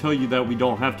I tell you that we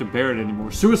don't have to bear it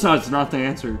anymore? Suicide's not the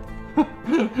answer.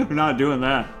 We're not doing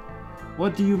that.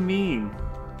 What do you mean?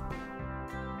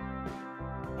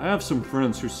 I have some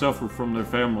friends who suffer from their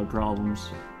family problems.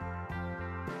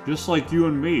 Just like you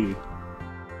and me.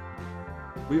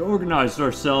 We organized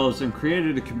ourselves and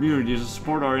created a community to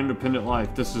support our independent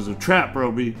life. This is a trap,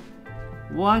 Roby.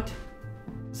 What?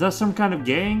 Is that some kind of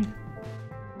gang?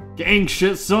 Gang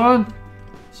shit, son!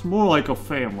 It's more like a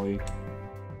family.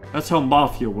 That's how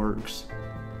mafia works.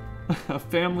 A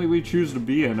family we choose to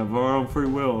be in of our own free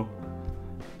will.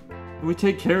 And we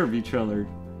take care of each other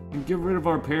and get rid of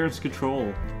our parents'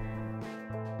 control.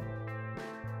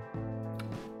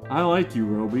 I like you,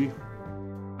 Roby.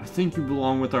 I think you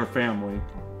belong with our family.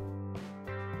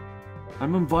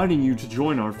 I'm inviting you to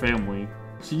join our family.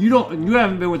 So you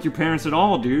haven't been with your parents at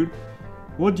all, dude.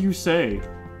 What do you say?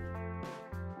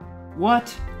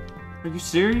 What? Are you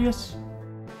serious?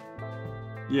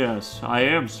 Yes, I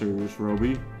am serious,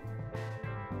 Roby.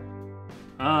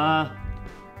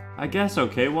 I guess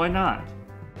okay, why not?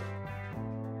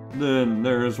 Then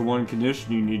there is one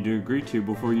condition you need to agree to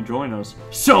before you join us.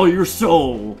 Sell your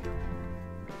soul!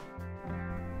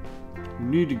 You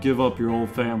need to give up your old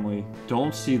family.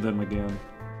 Don't see them again.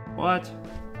 What?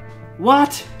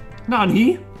 What?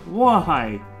 Nani?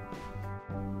 Why?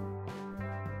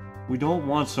 We don't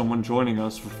want someone joining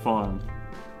us for fun.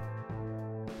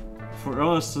 For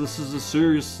us, this is a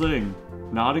serious thing,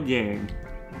 not a game.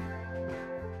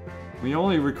 We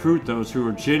only recruit those who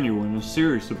are genuine and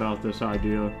serious about this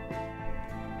idea.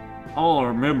 All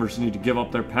our members need to give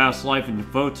up their past life and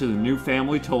devote to the new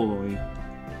family totally.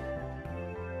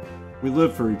 We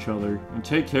live for each other and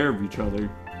take care of each other.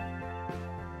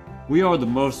 We are the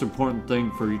most important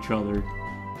thing for each other.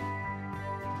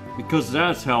 Because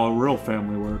that's how a real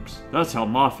family works. That's how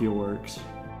Mafia works.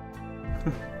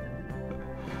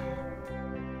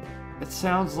 It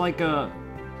sounds like a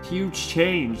huge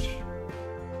change.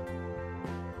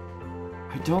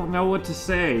 I don't know what to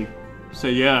say.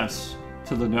 Say yes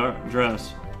to the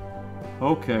dress.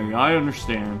 Okay, I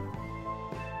understand.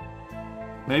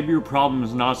 Maybe your problem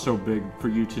is not so big for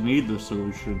you to need the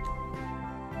solution.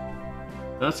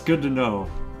 That's good to know.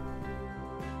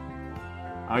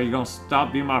 Are you gonna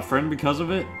stop being my friend because of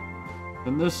it?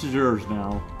 Then this is yours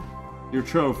now. Your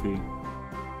trophy.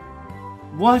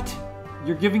 What?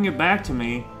 You're giving it back to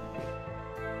me?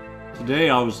 Today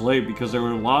I was late because there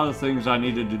were a lot of things I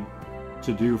needed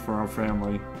to do for our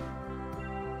family.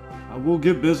 I will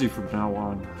get busy from now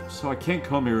on, so I can't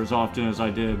come here as often as I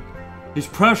did. He's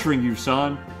pressuring you,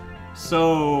 son.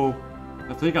 So,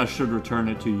 I think I should return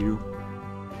it to you.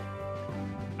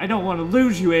 I don't want to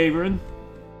lose you, Aaron.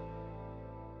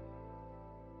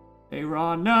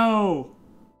 Aaron, no!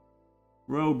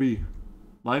 Roby,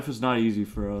 life is not easy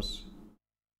for us.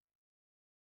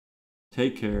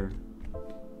 Take care.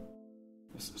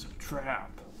 This is a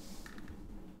trap.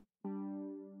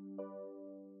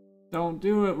 Don't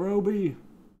do it, Roby.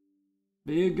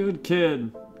 Be a good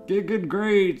kid. Get good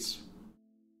grades.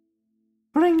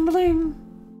 Bling bling.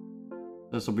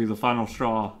 This will be the final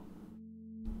straw.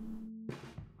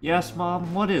 Yes,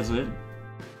 Mom, what is it?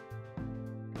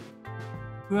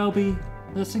 Roby,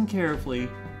 listen carefully.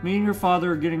 Me and your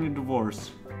father are getting a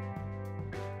divorce.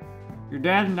 Your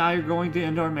dad and I are going to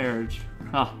end our marriage.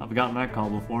 Ha, I've gotten that call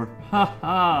before. Ha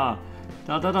ha.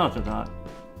 Dot dot dot dot dot.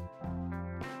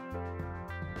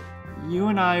 You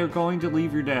and I are going to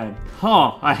leave your dad.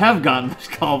 Huh, I have gotten this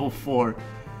call before.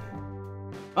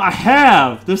 I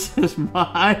have!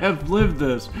 I have lived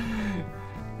this.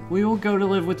 We will go to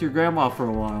live with your grandma for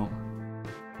a while.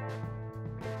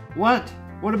 What?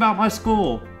 What about my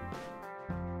school?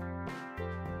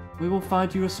 We will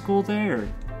find you a school there.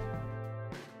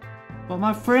 But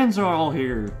my friends are all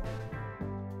here.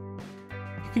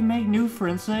 You can make new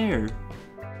friends there.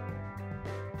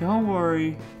 Don't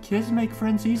worry, kids make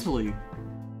friends easily.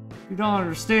 You don't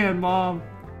understand, Mom.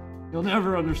 You'll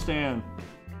never understand.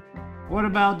 What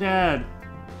about Dad?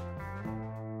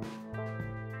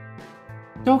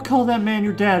 Don't call that man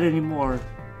your dad anymore.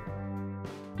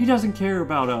 He doesn't care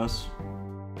about us.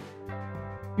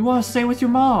 You want to stay with your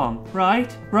mom,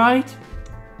 right? Right?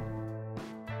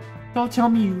 Don't tell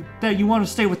me that you want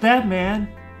to stay with that man.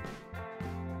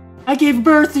 I gave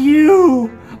birth to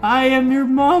you! I am your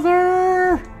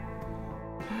mother!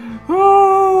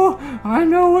 Oh, I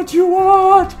know what you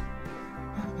want!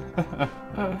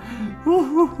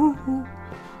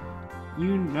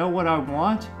 You know what I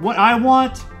want? What I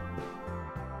want?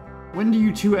 When do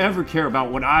you two ever care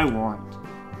about what I want?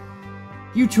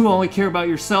 You two only care about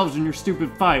yourselves and your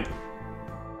stupid fight.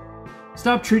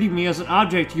 Stop treating me as an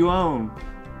object you own.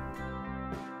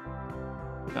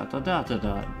 Dot dot dot dot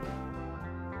dot.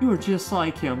 You are just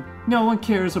like him. No one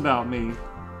cares about me.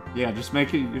 Yeah, just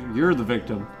make it you're the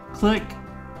victim. Click.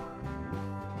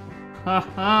 Ha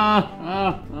ha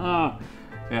ha ha.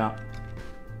 Yeah.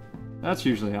 That's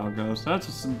usually how it goes.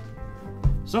 That's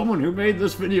someone who made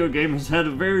this video game has had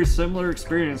a very similar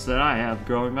experience that I have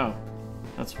growing up.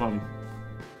 That's funny.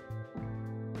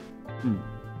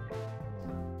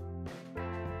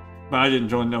 But I didn't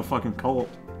join no fucking cult.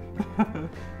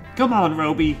 Come on,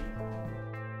 Roby.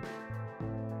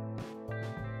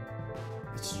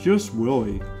 It's just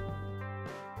Willie.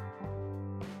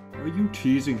 Are you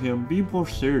teasing him? Be more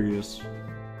serious.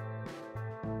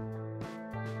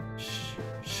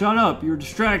 Shut up, you're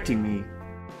distracting me.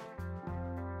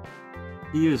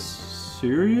 He is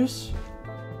serious?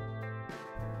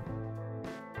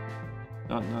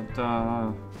 Oh my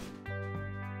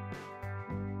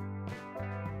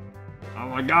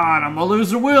god, I'm gonna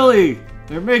lose to Willie!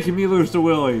 They're making me lose to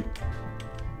Willie.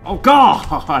 Oh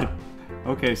god!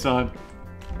 Okay, son.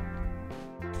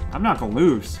 I'm not gonna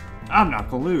lose. I'm not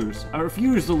gonna lose. I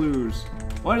refuse to lose.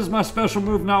 Why does my special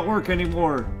move not work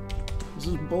anymore? This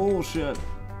is bullshit.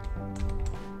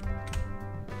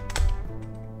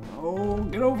 Oh,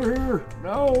 get over here.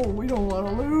 No, we don't want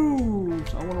to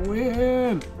lose. I want to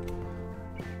win.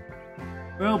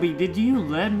 Roby, did you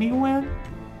let me win?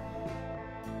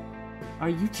 Are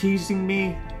you teasing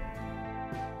me?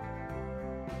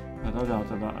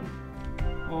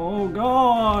 Oh,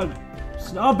 God.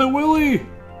 Stop it, Willie.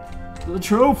 The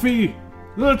trophy.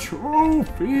 The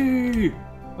trophy.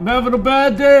 I'm having a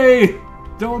bad day.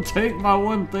 Don't take my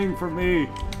one thing from me.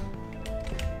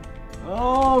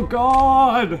 Oh,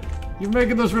 God. You're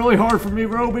making this really hard for me,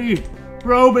 Roby.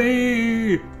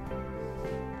 Roby.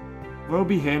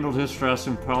 Roby handled his stress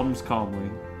and problems calmly.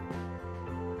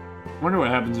 Wonder what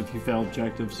happens if you fail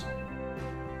objectives.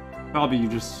 Probably you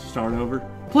just start over.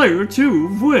 Player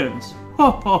 2 wins.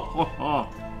 Ha ha ha ha.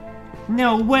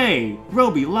 No way.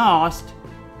 Roby lost.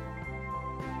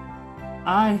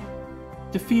 I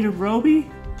defeated Roby?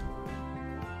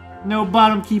 No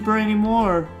bottom keeper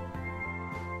anymore.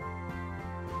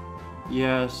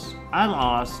 Yes, I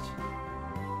lost.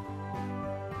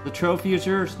 The trophy is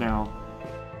yours now.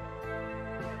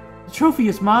 The trophy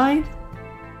is mine?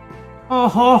 Oh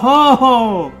ho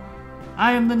ho!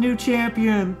 I am the new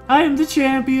champion! I am the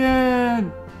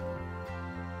champion!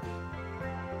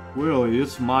 Willie,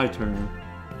 it's my turn.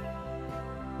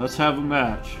 Let's have a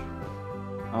match.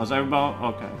 How's everybody?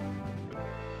 Okay.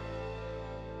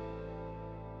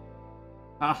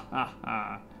 Ha ha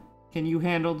ha. Can you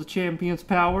handle the champion's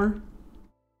power?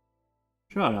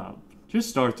 Shut up. Just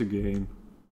start the game.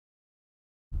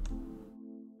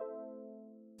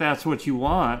 That's what you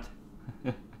want.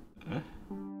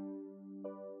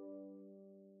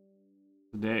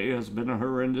 Today has been a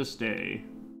horrendous day.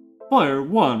 Player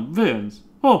 1 wins.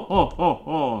 Ho ho ho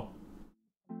ho.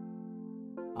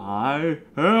 I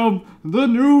am the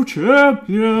new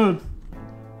champion.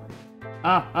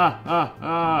 Ha ha ha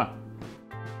ha.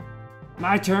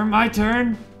 My turn, my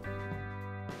turn.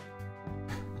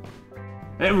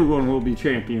 Everyone will be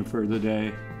champion for the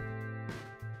day.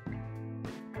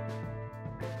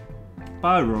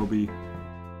 Bye, Roby.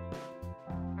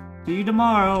 See you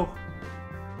tomorrow.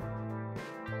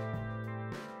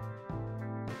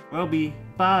 Roby,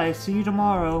 bye. See you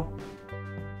tomorrow.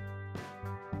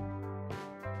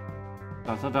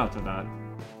 Dot dot dot dot.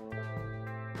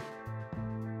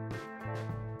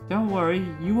 Don't worry,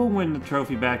 you will win the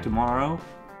trophy back tomorrow.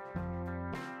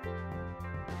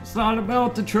 It's not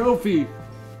about the trophy.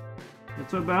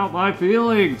 It's about my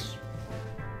feelings.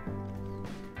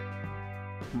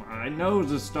 My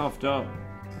nose is stuffed up.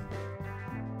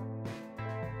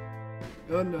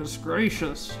 Goodness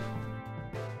gracious.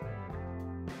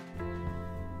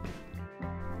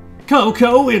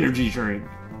 Cocoa energy drink.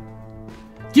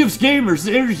 Gives gamers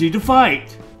the energy to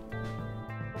fight.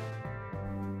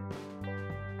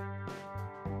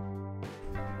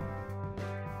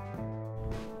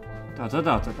 Dot dot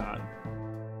dot dot dot.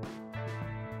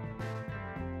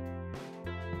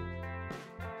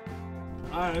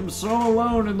 I am so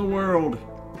alone in the world.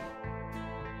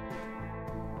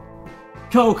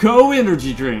 Cocoa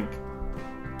energy drink.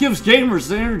 Gives gamers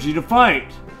the energy to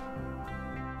fight.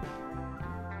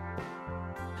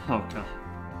 Oh god.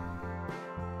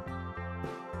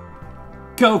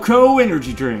 Cocoa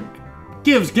energy drink.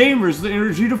 Gives gamers the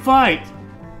energy to fight.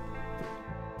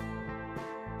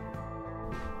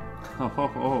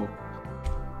 Oh.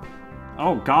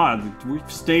 Oh god,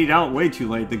 we've stayed out way too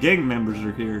late. The gang members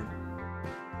are here.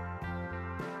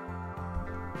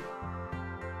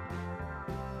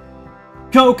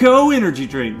 Cocoa energy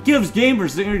drink. Gives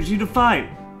gamers the energy to fight.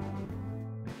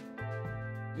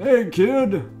 Hey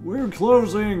kid, we're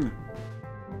closing.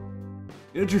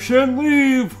 Get your shit and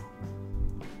leave.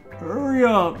 Hurry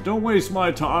up, don't waste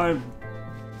my time.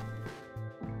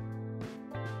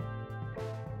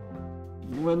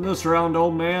 You win this round,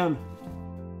 old man.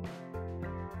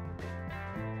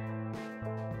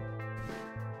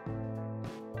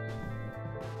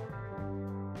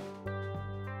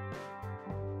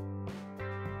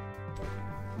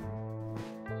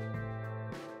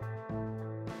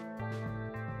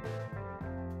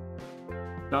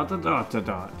 Dot dot dot dot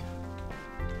dot.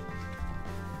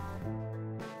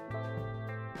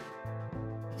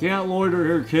 Can't loiter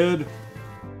here, kid.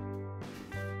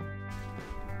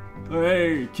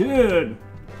 Hey, kid.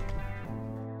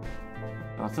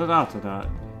 Dot dot dot dot dot.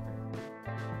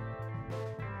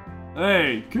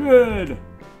 Hey, kid.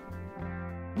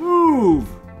 Move!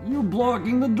 You're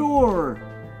blocking the door.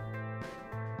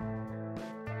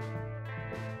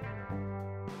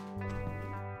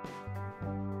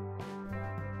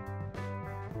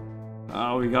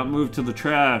 Oh, we got moved to the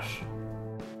trash.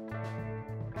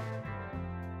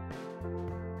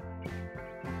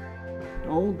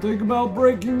 Don't think about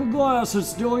breaking the glass and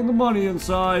stealing the money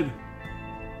inside.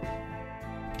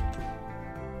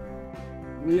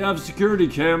 We have a security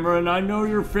camera and I know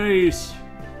your face.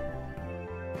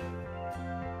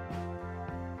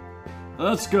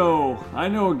 Let's go. I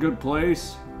know a good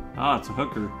place. Ah, it's a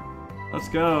hooker. Let's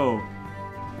go.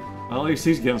 Well, at least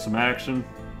he's getting some action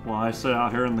while I sit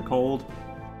out here in the cold.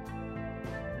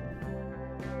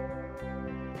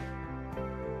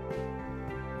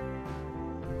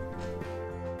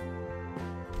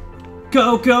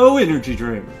 Coco Energy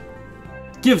Drink.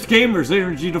 Gives gamers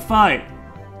energy to fight.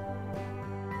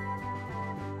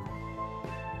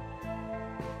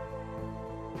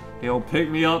 He'll pick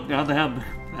me up now that I'm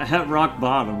at rock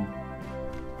bottom.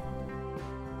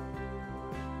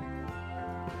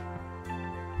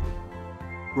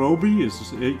 Roby,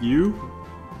 is it you?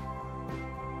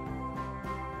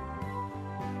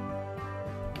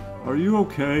 Are you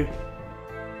okay?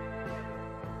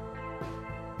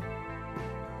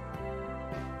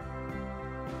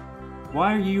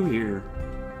 Why are you here?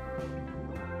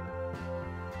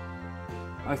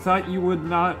 I thought you would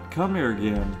not come here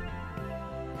again.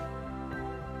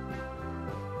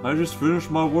 I just finished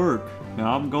my work.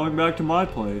 Now I'm going back to my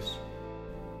place.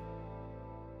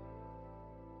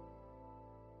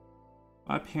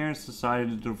 My parents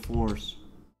decided to divorce.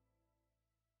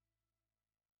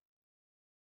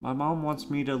 My mom wants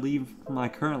me to leave my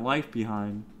current life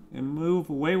behind and move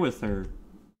away with her.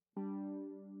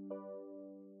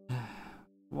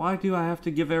 Why do I have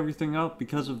to give everything up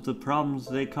because of the problems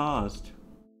they caused?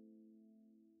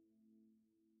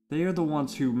 They are the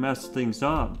ones who messed things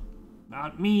up,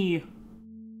 not me.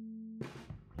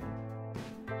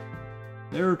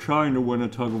 They're trying to win a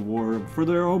tug of war for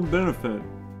their own benefit.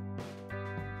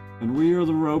 And we are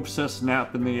the ropes that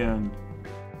snap in the end.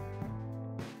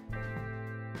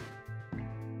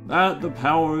 That the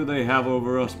power they have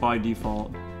over us by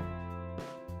default.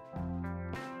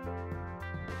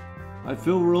 I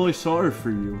feel really sorry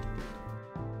for you.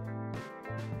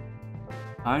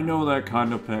 I know that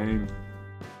kind of pain.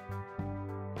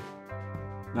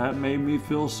 That made me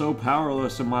feel so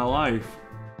powerless in my life.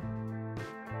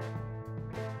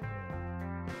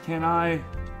 Can I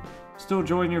still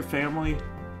join your family?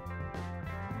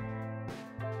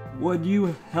 Would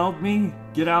you help me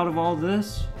get out of all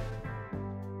this?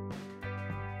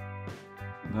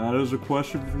 That is a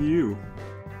question for you.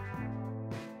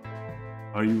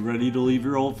 Are you ready to leave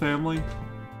your old family?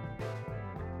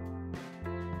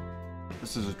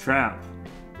 This is a trap. ...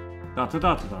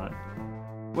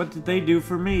 What did they do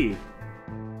for me?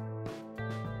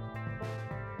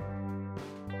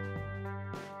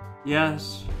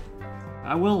 Yes,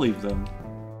 I will leave them.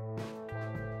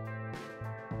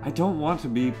 I don't want to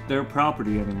be their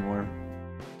property anymore.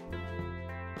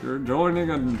 You're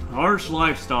joining a harsh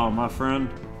lifestyle, my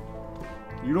friend.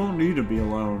 You don't need to be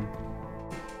alone.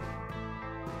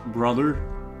 Brother?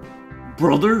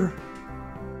 Brother?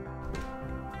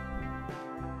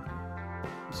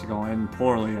 This is going to end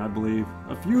poorly, I believe.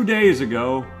 A few days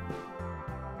ago,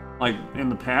 like in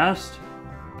the past,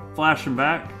 flashing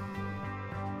back.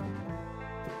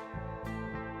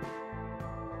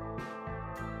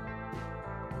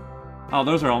 Oh,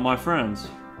 those are all my friends.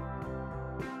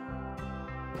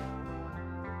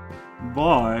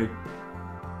 Bye.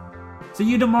 See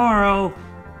you tomorrow.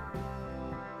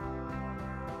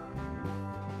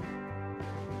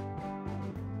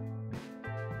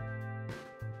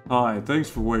 Hi, thanks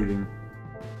for waiting.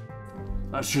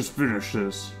 Let's just finish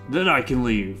this, then I can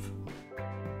leave.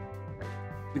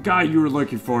 The guy you were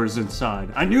looking for is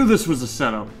inside. I knew this was a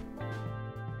setup.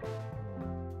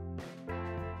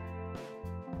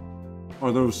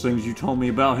 Are those things you told me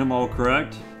about him all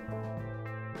correct?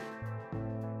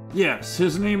 Yes,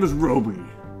 his name is Roby.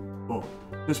 Oh,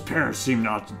 his parents seem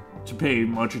not to pay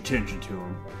much attention to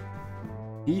him.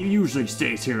 He usually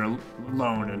stays here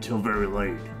alone until very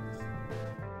late.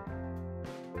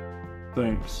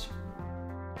 Thanks.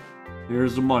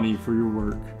 Here's the money for your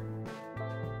work.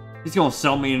 He's gonna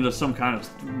sell me into some kind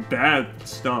of bad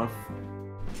stuff.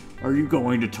 Are you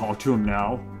going to talk to him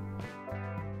now?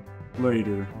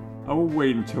 Later. I will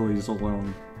wait until he's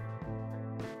alone.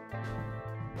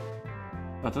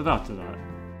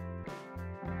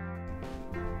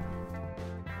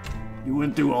 You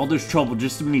went through all this trouble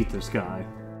just to meet this guy.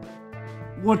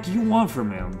 What do you want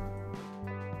from him?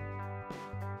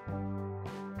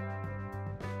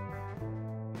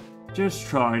 Just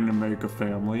trying to make a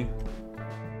family.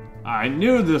 I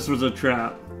knew this was a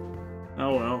trap.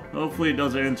 Oh well, hopefully it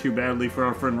doesn't end too badly for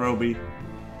our friend Roby.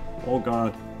 Oh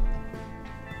god.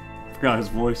 forgot his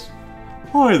voice.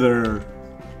 Hi there.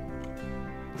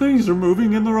 Things are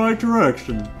moving in the right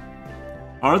direction.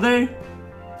 Are they?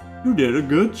 You did a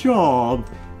good job.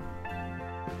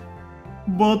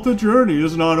 But the journey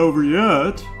is not over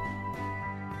yet.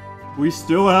 We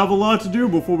still have a lot to do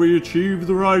before we achieve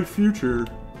the right future.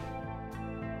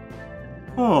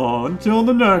 Oh, until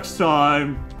the next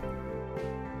time.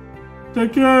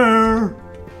 Take care.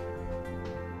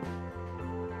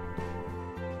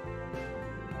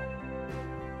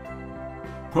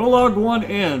 Prologue 1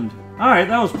 end. Alright,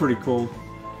 that was pretty cool.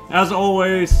 As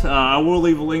always, I will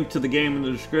leave a link to the game in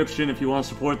the description if you want to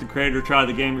support the creator, try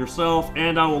the game yourself,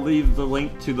 and I will leave the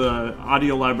link to the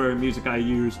audio library music I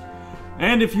used.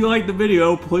 And if you like the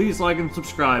video, please like and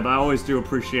subscribe. I always do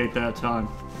appreciate that time.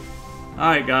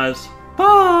 Alright guys,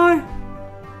 bye!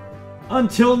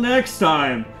 Until next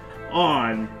time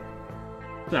on...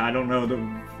 I don't know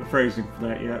the phrasing for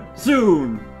that yet.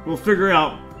 Soon! We'll figure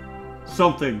out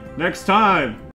something next time.